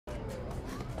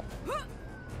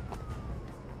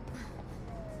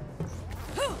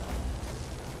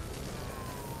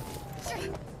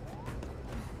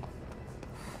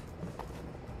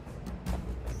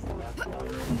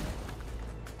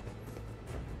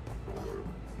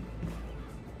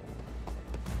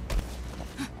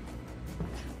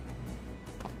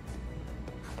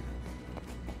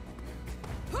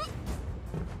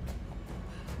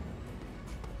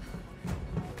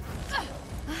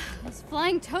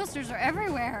Flying toasters are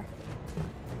everywhere.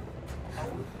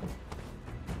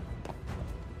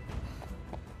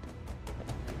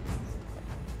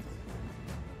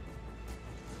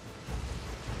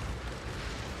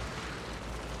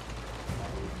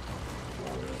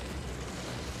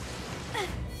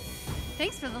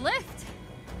 Thanks for the lift.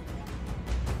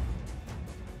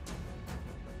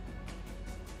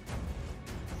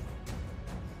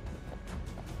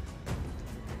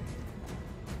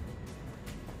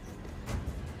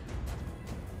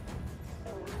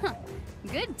 Huh.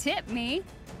 Good tip, me.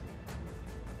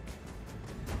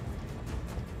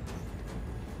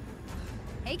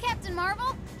 Hey, Captain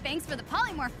Marvel. Thanks for the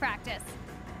polymorph practice.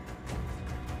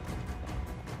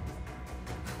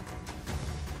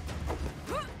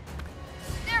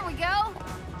 There we go.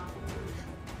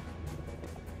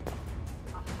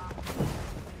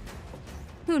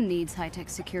 Who needs high-tech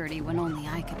security when only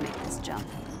I could make this jump?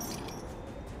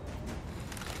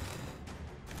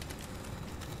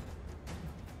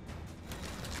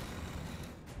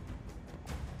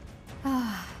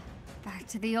 Back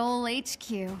to the old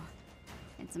HQ.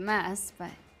 It's a mess,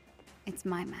 but it's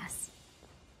my mess.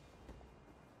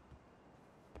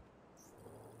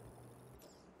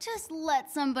 Just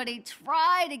let somebody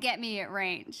try to get me at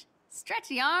range.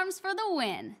 Stretchy arms for the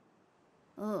win.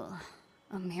 Ugh,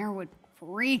 Amir would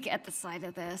freak at the sight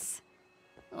of this.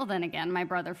 Well, then again, my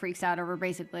brother freaks out over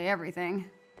basically everything.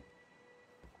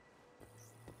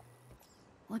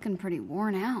 Looking pretty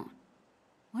worn out.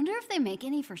 Wonder if they make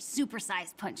any for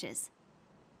supersized punches.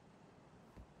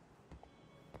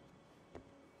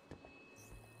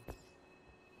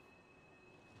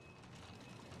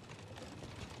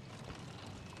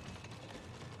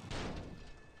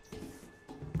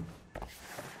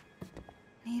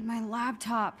 Need my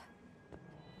laptop.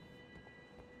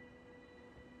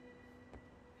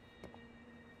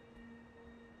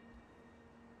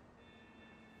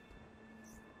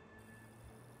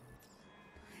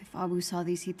 If Abu saw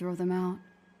these, he'd throw them out.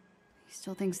 He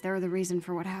still thinks they're the reason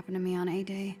for what happened to me on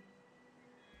A-Day.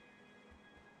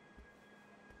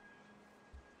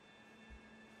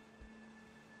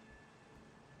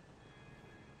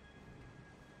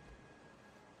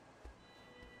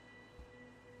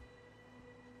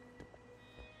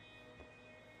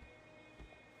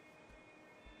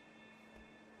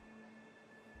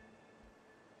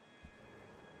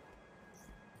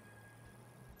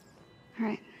 All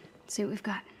right, let's see what we've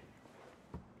got.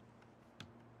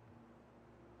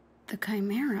 The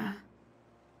Chimera?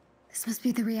 This must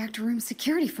be the reactor room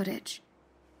security footage.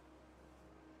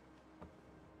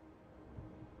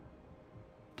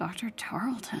 Dr.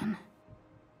 Tarleton.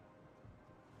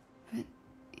 But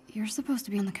you're supposed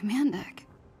to be on the command deck.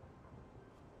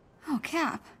 Oh,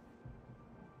 Cap.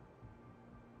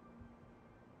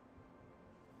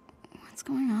 What's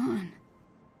going on?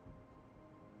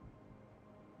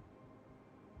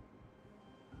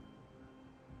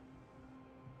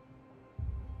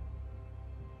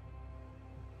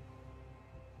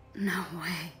 No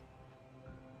way.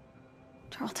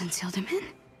 Tarleton sealed him in?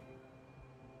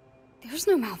 There's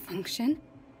no malfunction.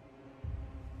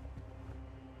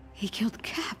 He killed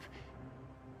Cap.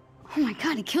 Oh my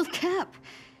god, he killed Cap!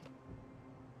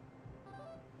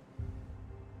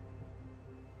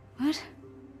 What?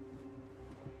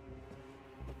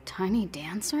 Tiny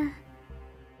dancer?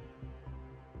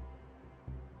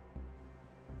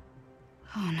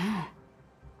 Oh no.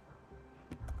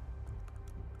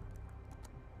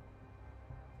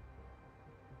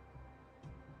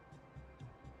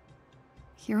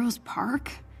 Heroes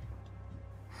Park?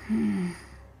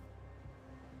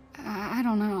 I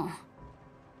don't know.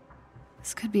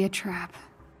 This could be a trap.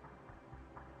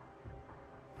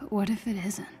 But what if it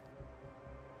isn't?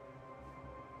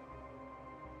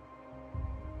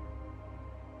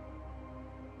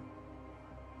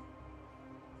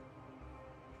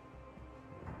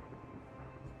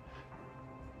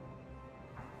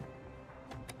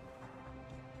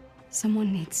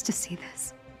 Someone needs to see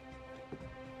this.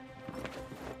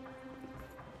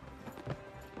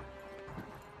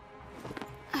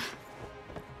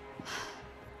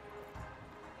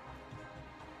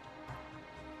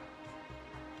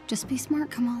 Just be smart,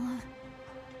 Kamala.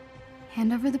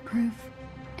 Hand over the proof,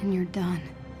 and you're done.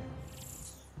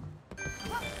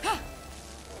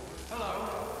 Hello,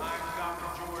 I'm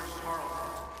Dr. George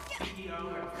Tarleton, CEO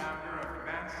and founder of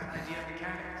Advanced Idea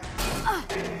Mechanics.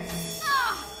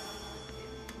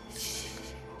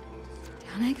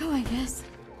 Down I go, I guess.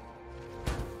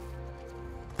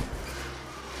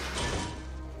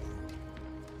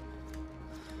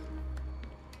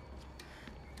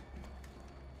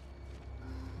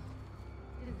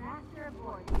 Disaster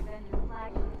aboard the Avengers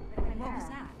flagship, the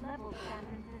Chimera, level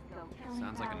 7.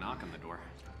 Sounds like a knock on the door.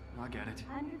 I'll get it.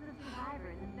 Hundreds of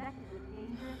survivors infected with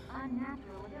dangerous,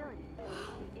 unnatural abilities,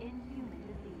 the inhuman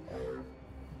disease.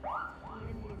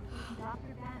 Even the esteemed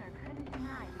Dr. Banner couldn't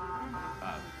deny the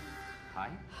Avengers. Hi?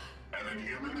 An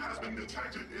inhuman has been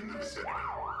detected in the vicinity.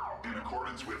 In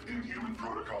accordance with Inhuman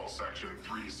Protocol Section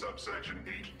 3, subsection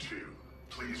H2,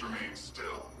 please remain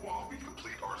still while we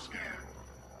complete our scan.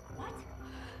 What?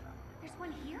 There's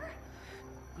one here?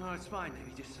 No, it's fine,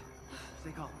 baby. Just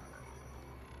stay calm.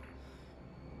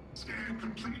 Scan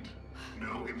complete.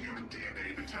 No inhuman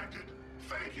DNA detected.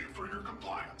 Thank you for your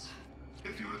compliance.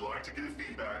 If you would like to give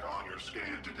feedback on your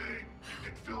scan today, you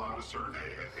can fill out a survey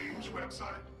at AIM's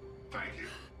website. Thank you.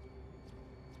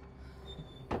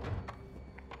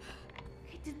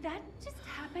 Hey, did that just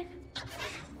happen?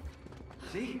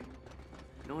 See?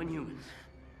 No inhumans.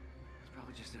 It's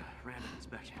probably just a random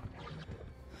inspection.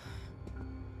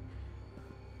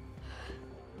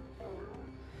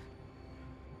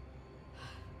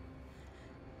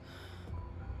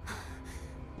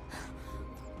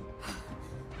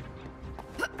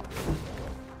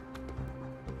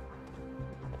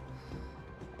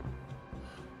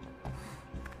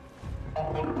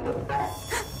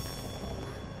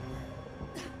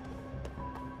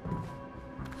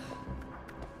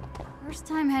 First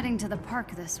time heading to the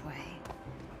park this way.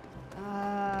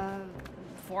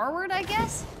 Forward, I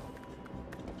guess?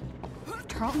 If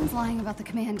Tarleton's lying about the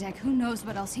command deck, who knows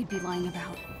what else he'd be lying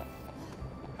about.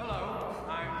 Hello,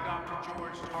 I'm Dr.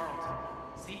 George Tarleton,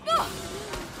 CEO.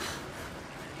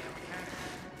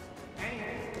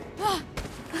 Hey,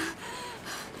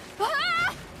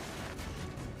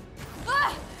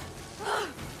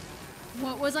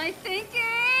 What was I thinking?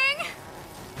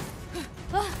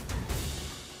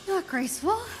 Not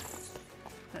graceful,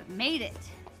 but made it.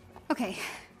 Okay,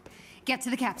 get to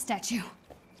the Cap statue.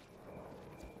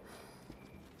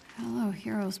 Hello,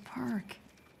 Heroes Park.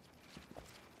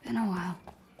 Been a while.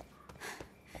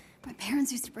 My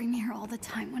parents used to bring me here all the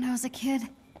time when I was a kid.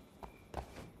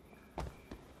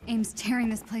 AIM's tearing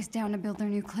this place down to build their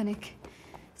new clinic.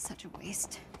 Such a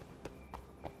waste.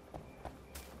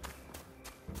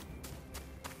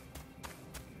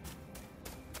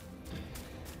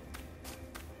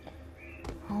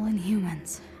 All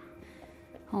Inhumans.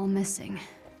 All missing.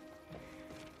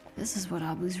 This is what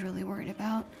Abu's really worried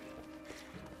about.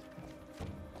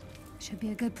 Should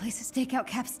be a good place to stake out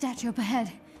Cap's statue up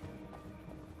ahead.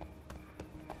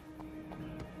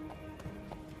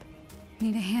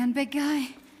 Need a hand, big guy?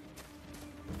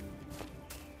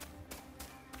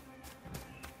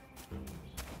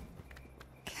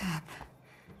 Cap.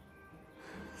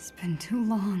 It's been too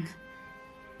long.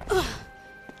 Ugh.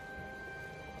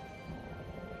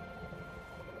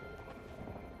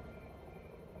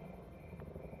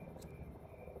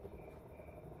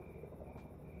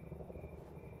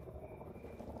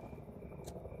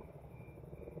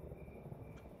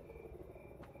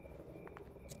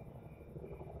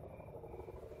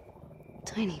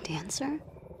 Tiny dancer? Give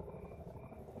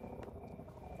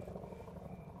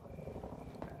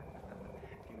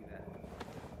me that.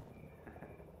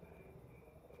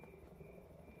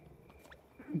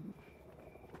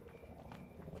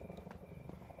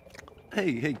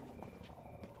 Hey.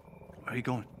 Where are you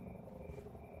going?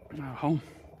 Home.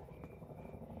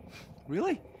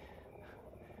 Really?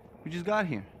 We just got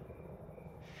here.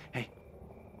 Hey,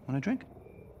 want a drink?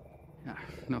 Yeah,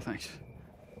 no thanks.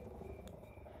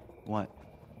 What?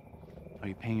 Are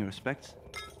you paying your respects?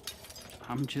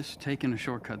 I'm just taking a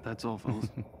shortcut, that's all, fellas.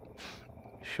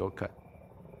 Shortcut.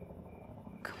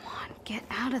 Come on, get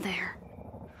out of there.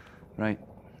 Right.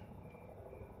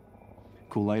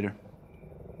 Cool lighter.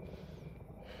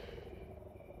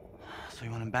 So you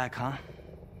want him back, huh?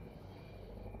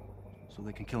 So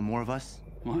they can kill more of us?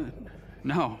 What?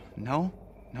 No. No?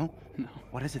 No? No.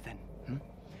 What is it then? Hmm?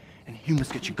 And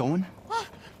humans get you going?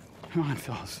 Come on,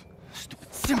 fellas.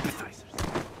 Stupid sympathizers.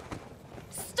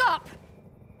 Stop!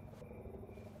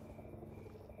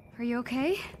 Are you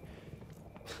okay?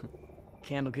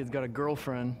 Candle Kid's got a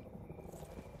girlfriend.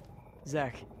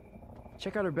 Zach,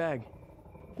 check out her bag.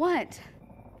 What?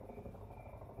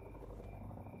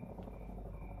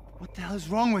 What the hell is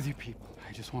wrong with you people?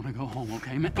 I just want to go home,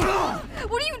 okay, man?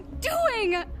 What are you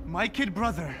doing? My kid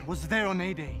brother was there on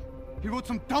A-Day. He wrote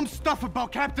some dumb stuff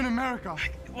about Captain America.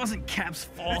 It wasn't Cap's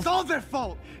fault. It's all their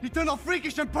fault. He turned all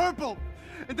freakish and purple.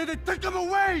 And then they took him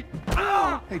away.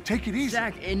 Hey, take it easy.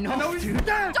 Zach, I enough, know he's dude.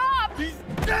 dead. Stop! He's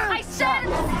dead. I said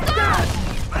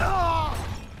stop!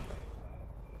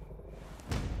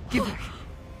 Give her.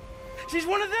 She's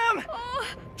one of them!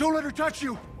 Don't let her touch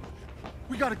you.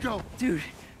 We gotta go. Dude,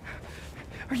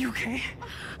 are you okay?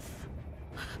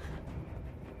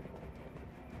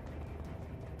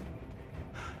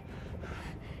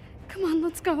 Come on,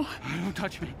 let's go. Don't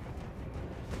touch me.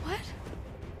 What?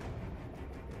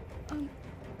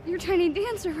 You're Tiny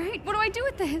Dancer, right? What do I do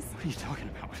with this? What are you talking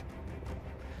about?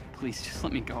 Please, just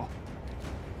let me go.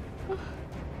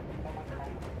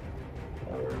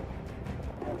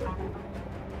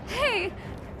 Hey!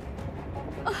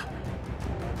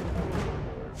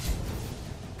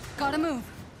 Gotta move.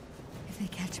 If they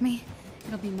catch me,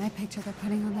 it'll be my picture they're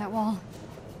putting on that wall.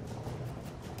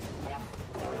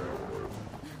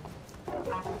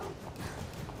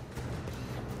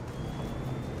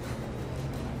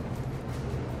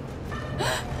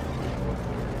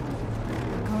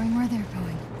 Going where they're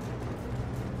going.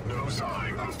 No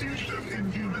sign of fugitive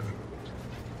inhuman.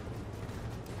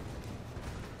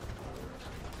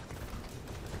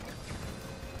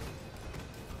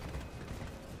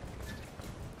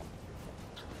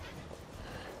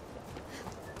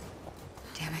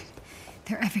 Damn it.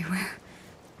 They're everywhere.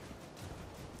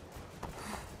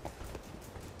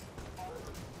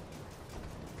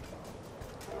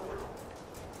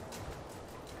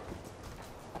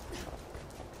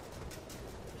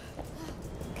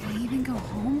 Can I even go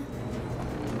home?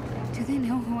 Do they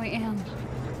know who I am?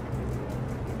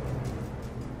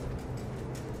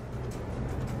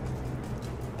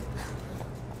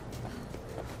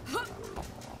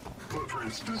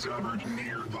 Footprints discovered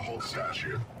near the Hulk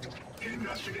statue.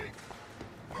 Investigate.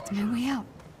 That's my way out.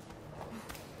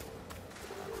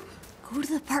 Go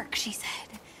to the park, she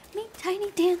said. Meet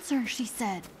Tiny Dancer, she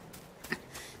said.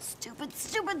 Stupid,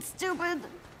 stupid, stupid.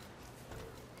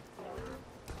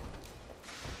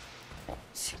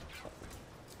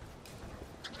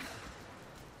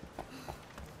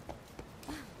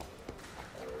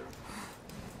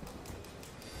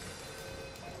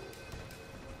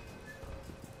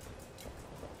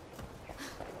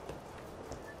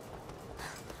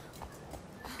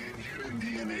 Inhuman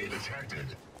DNA detected.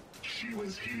 She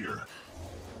was here.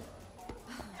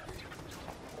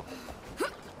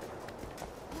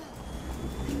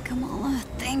 Think, Kamala,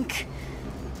 think.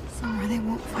 Somewhere they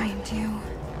won't find you.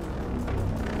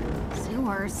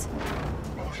 Sewers.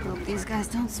 Hope these guys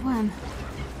don't swim.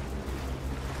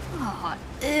 Oh,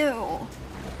 ew.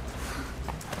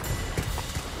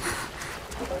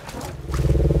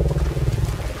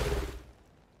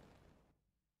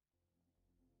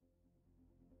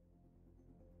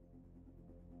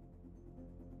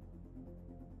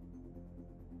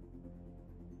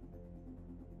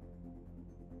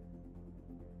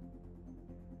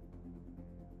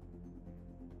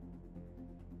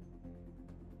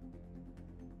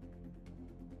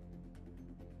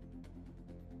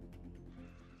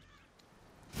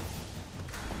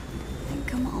 Think,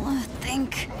 Kamala,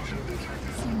 think.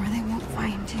 Somewhere they won't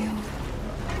find you.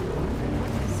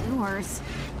 Sewers.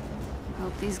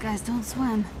 Hope these guys don't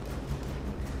swim.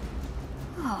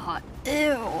 Oh,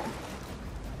 ew.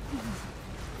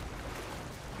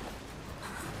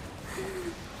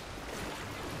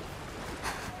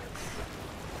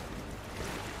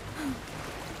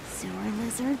 Sewer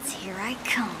lizards, here I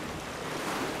come.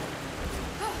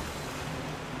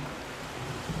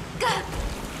 Gah!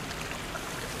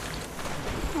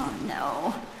 Oh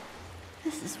no.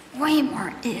 This is way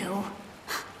more ew.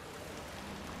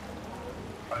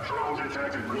 Patrol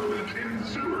detected movement in the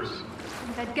sewers.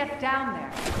 Then get down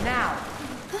there, now.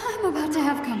 I'm about to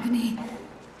have company.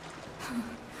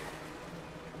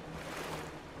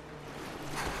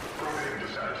 Prohibiting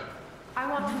descent. I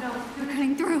want to know They're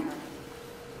cutting through.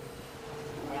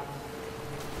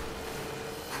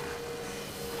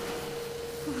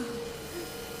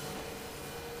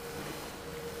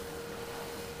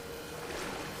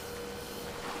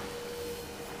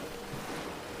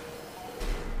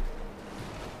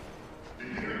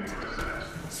 Beginning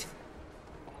descent.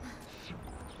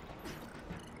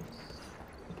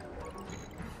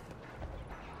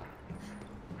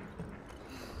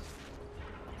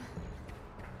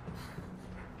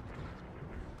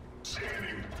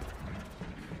 Scanning.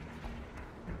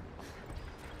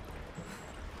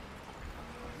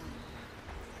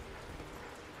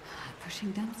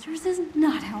 Pushing dumpsters is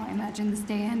not how I imagined this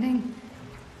day ending.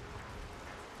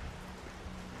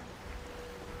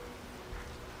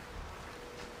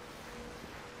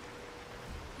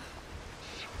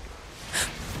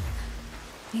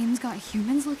 Game's got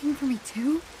humans looking for me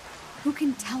too? Who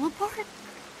can teleport?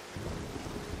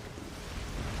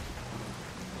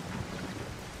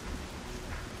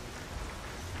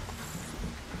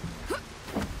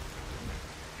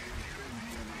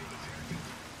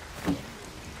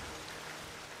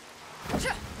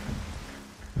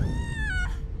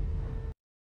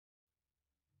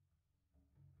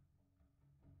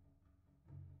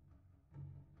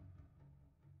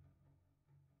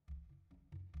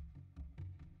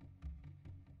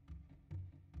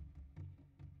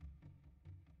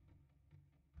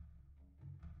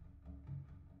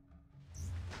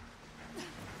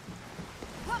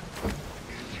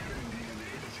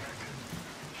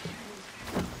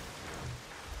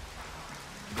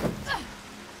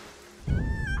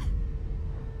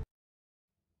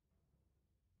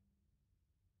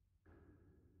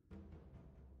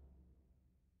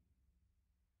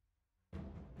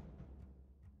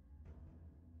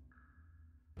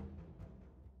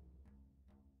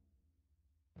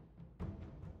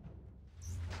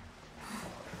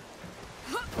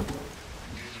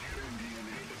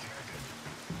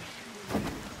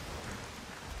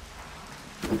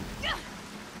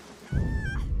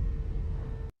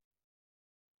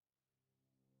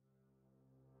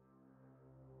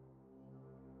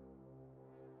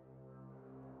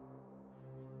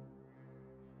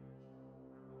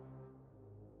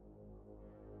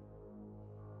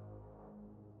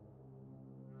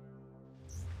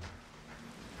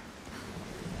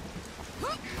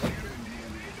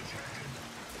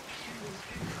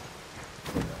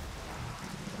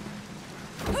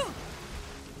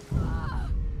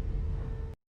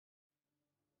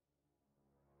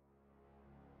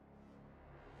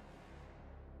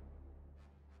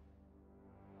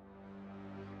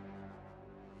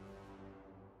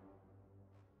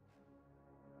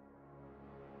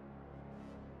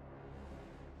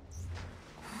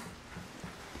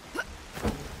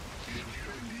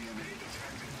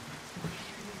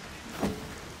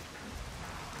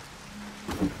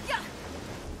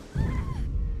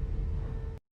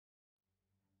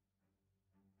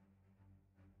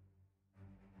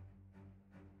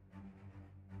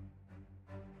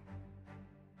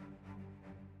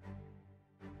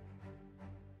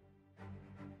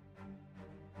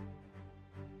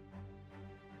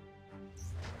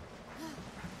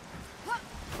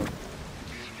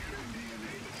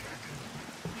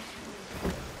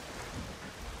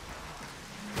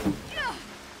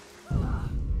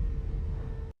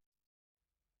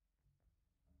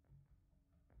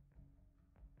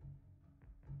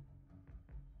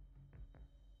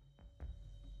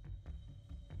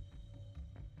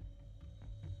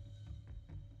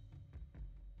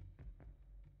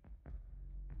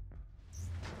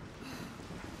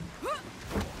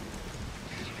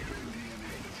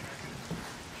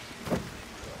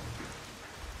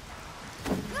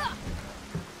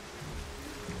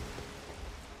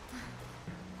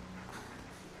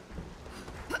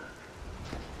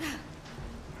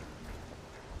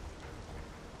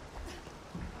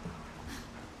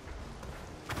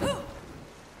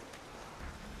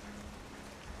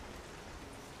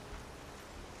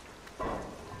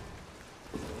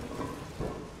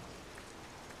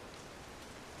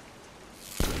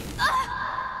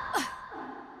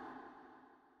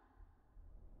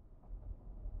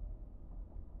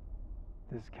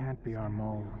 This can't be our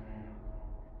mole.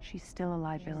 She's still a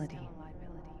liability.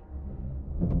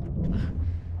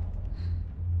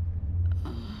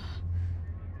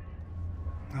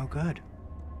 Oh, good.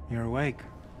 You're awake.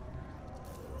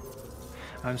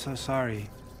 I'm so sorry.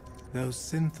 Those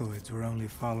synthoids were only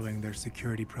following their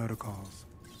security protocols.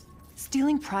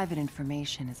 Stealing private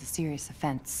information is a serious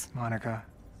offense. Monica,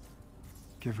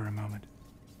 give her a moment.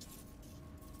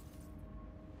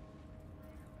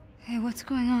 Hey, what's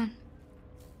going on?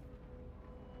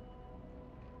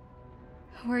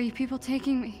 Where are you people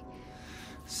taking me?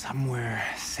 Somewhere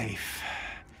safe.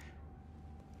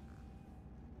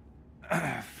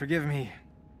 Forgive me.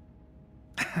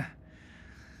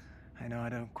 I know I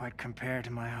don't quite compare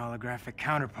to my holographic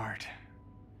counterpart,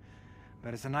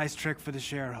 but it's a nice trick for the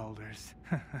shareholders.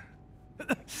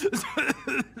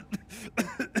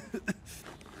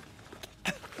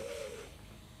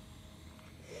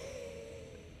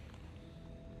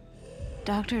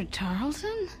 Dr.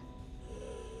 Tarleton?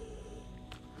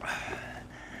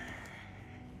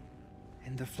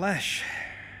 In the flesh.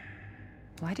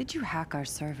 Why did you hack our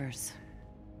servers?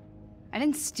 I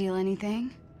didn't steal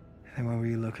anything. Then what were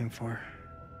you looking for?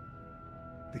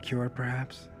 The cure,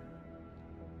 perhaps?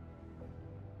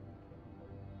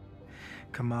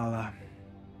 Kamala,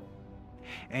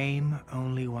 AIM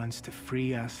only wants to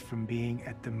free us from being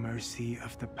at the mercy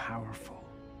of the powerful.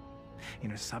 You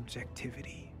know,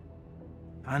 subjectivity.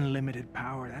 Unlimited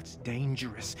power, that's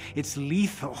dangerous. It's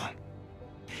lethal.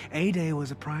 A-Day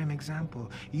was a prime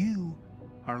example. You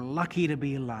are lucky to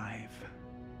be alive.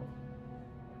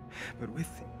 But with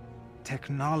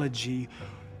technology,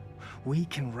 we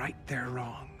can right their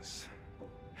wrongs.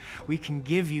 We can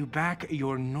give you back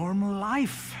your normal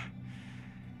life.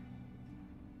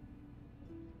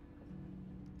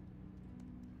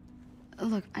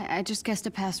 Look, I just guessed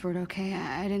a password, okay?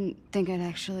 I didn't think I'd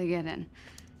actually get in.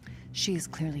 She is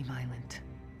clearly violent.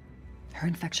 Her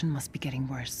infection must be getting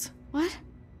worse. What?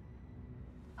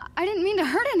 I didn't mean to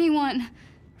hurt anyone.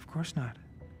 Of course not.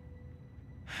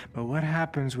 But what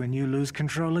happens when you lose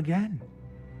control again?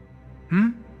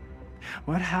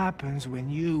 What happens when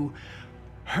you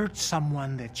hurt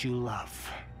someone that you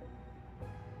love?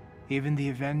 Even the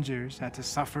Avengers had to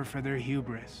suffer for their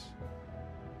hubris.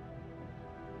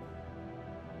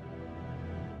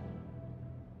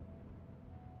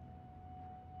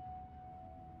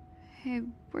 Hey,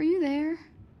 were you there?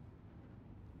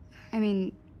 I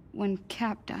mean, when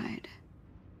Cap died.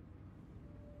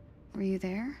 Were you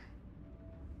there?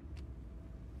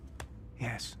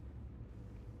 Yes.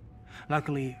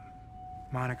 Luckily,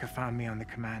 Monica found me on the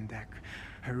command deck.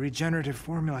 Her regenerative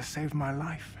formula saved my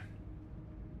life.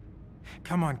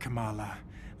 Come on, Kamala.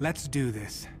 Let's do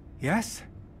this. Yes?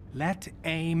 Let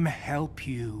AIM help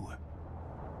you.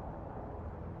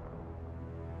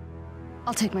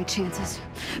 I'll take my chances.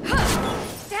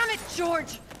 Damn it,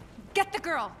 George! Get the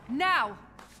girl, now!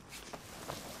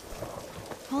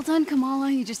 Well done, Kamala.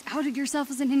 You just outed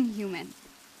yourself as an Inhuman.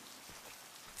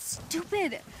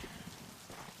 Stupid!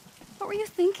 What were you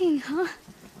thinking, huh?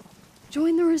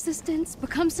 Join the Resistance?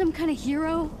 Become some kind of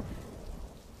hero?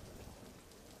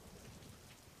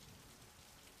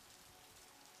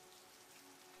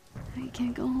 Now you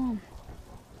can't go home.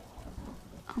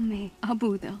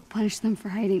 Abu, they'll punish them for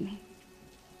hiding me.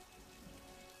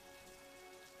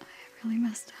 I really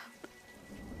messed up.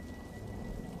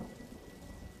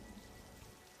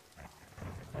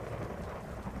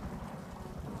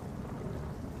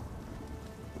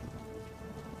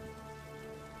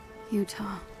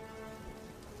 Utah.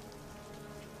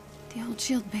 The old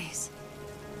shield base.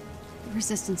 The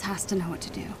Resistance has to know what to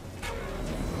do.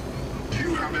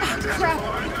 You have been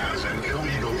identified as an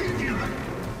illegal Inhuman.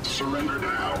 Surrender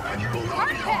now, and you will not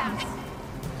be harmed.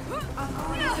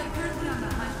 Authorities are currently on the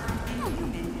hunt for an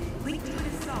Inhuman linked to an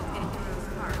assault in Heroes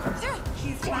Park.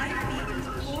 She's 5 feet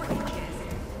 4 inches,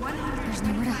 100. There's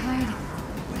nowhere to hide.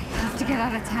 I have to get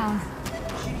out of town.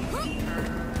 Should you see her,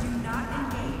 do not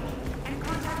engage, and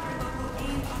contact your local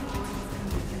AIM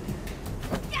immediately.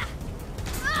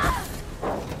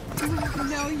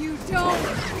 No, you don't!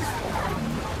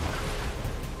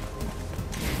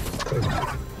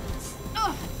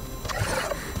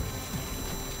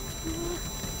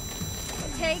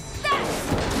 Take that!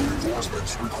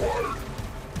 Reinforcements required.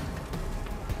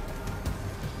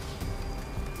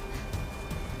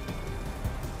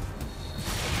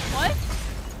 What?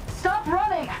 Stop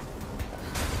running!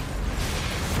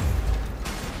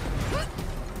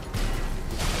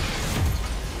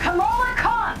 Kamala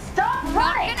Khan, stop running!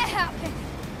 Not gonna happen!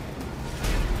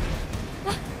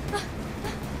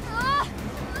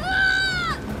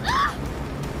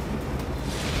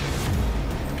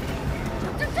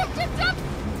 Jump!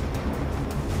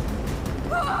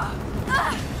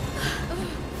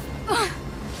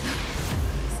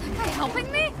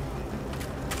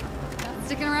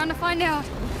 find out.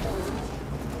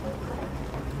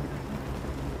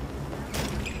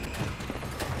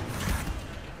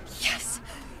 Yes!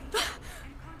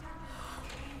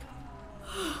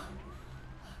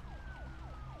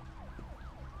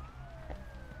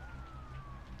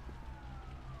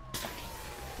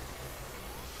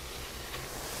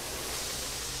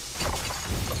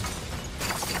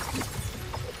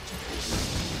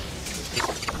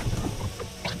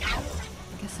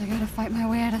 Guess I gotta fight my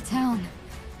way out of town.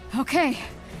 Okay,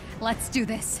 let's do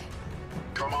this.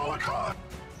 Kamala Khan,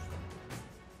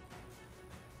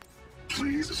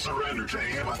 please surrender to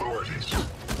AIM authorities.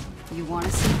 You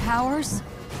wanna see powers?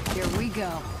 Here we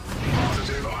go.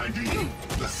 Positive ID.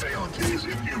 The assailant is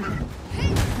inhuman.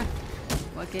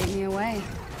 What gave me away?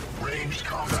 Ranged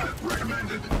combat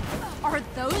recommended. Are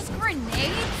those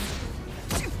grenades?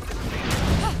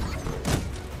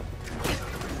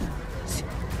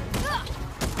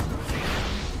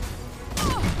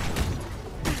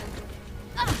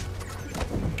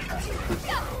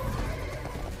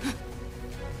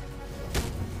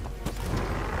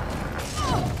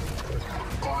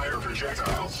 Fire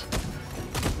projectiles.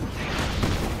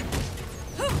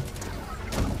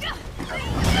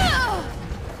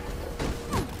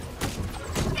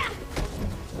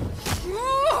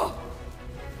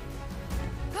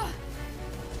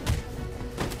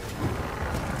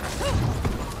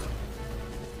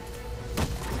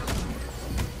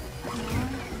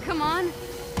 Come on. Is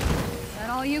that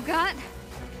all you got?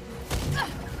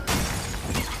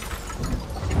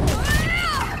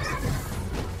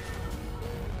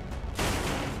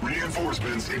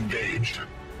 Reinforcements engaged.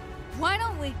 Why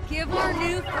don't we give our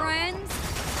new friends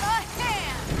a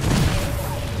hand?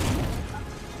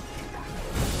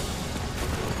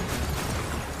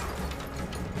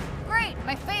 Great,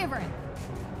 my favorite.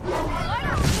 Why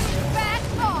don't you back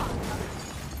off?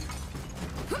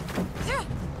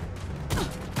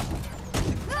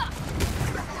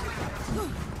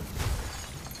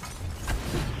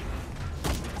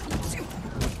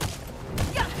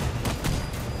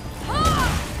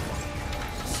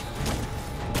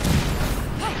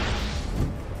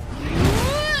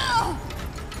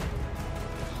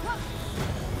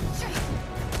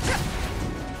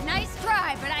 Nice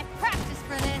try, but I practiced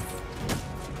for this.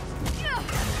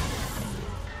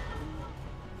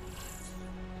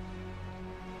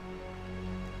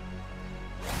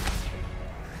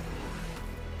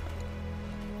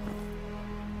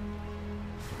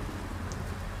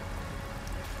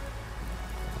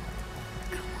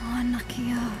 Come on,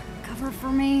 Nakia. Cover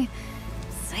for me.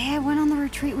 Say I went on the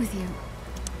retreat with you.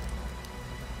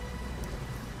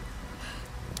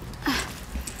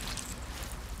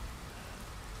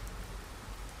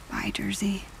 Bye,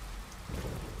 Jersey.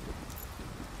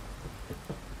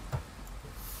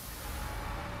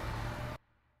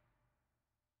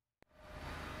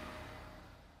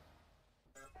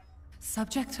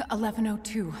 Subject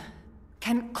 1102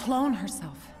 can clone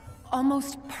herself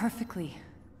almost perfectly,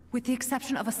 with the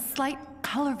exception of a slight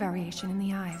color variation in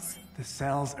the eyes. The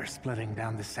cells are splitting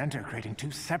down the center, creating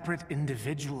two separate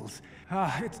individuals.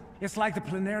 It's like the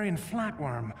planarian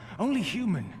flatworm, only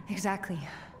human. Exactly.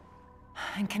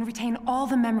 And can retain all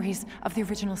the memories of the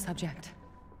original subject.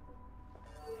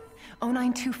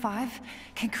 0925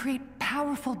 can create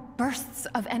powerful bursts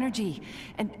of energy,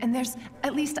 and there's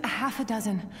at least a half a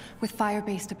dozen with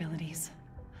fire-based abilities.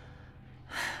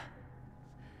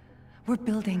 We're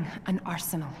building an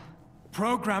arsenal.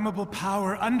 Programmable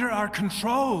power under our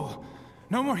control.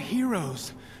 No more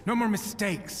heroes, no more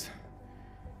mistakes.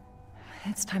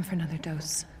 It's time for another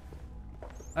dose.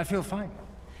 I feel fine.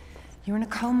 You were in a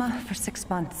coma for 6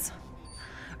 months.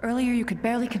 Earlier, you could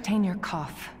barely contain your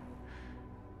cough.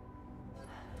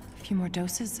 A few more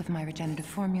doses of my regenerative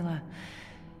formula,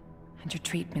 and your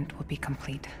treatment will be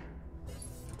complete.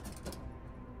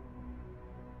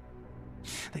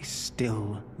 They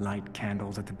still light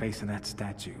candles at the base of that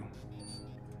statue.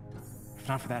 If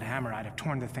not for that hammer, I'd have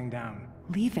torn the thing down.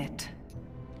 Leave it.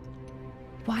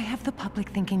 Why have the public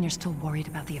thinking you're still worried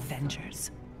about the Avengers?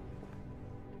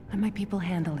 Let my people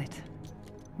handle it.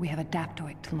 We have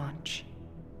Adaptoid to launch.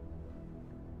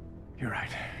 You're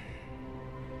right.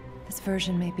 This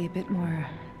version may be a bit more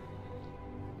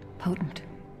potent.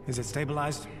 Is it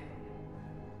stabilized?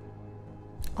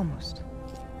 Almost.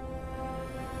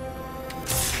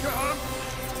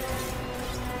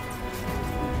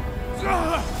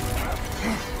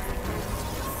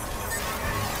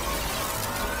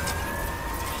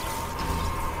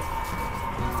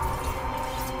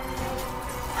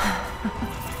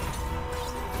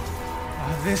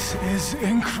 This is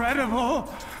incredible!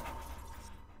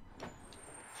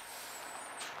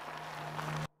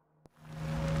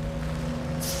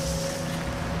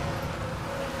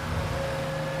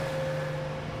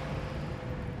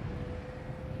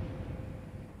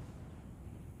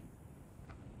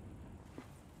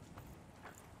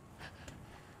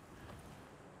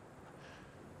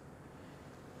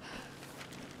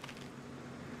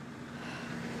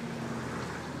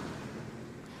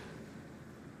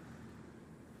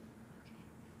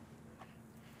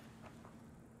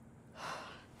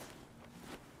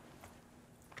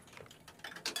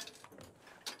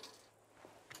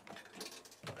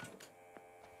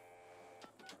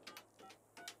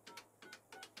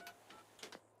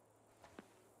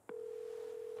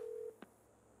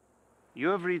 You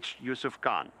have reached Yusuf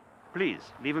Khan. Please,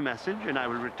 leave a message and I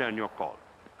will return your call.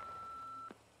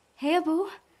 Hey, Abu.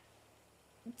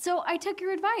 So I took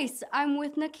your advice. I'm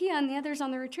with Nakia and the others on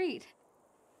the retreat.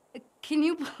 Can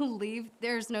you believe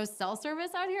there's no cell service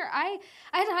out here? I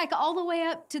had to hike all the way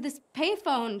up to this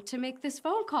payphone to make this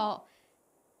phone call.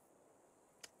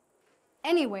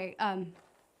 Anyway,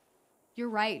 you're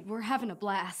right. We're having a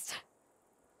blast.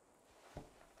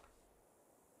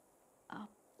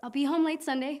 I'll be home late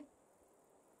Sunday.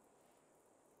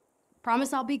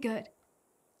 Promise I'll be good.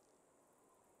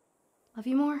 Love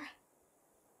you more.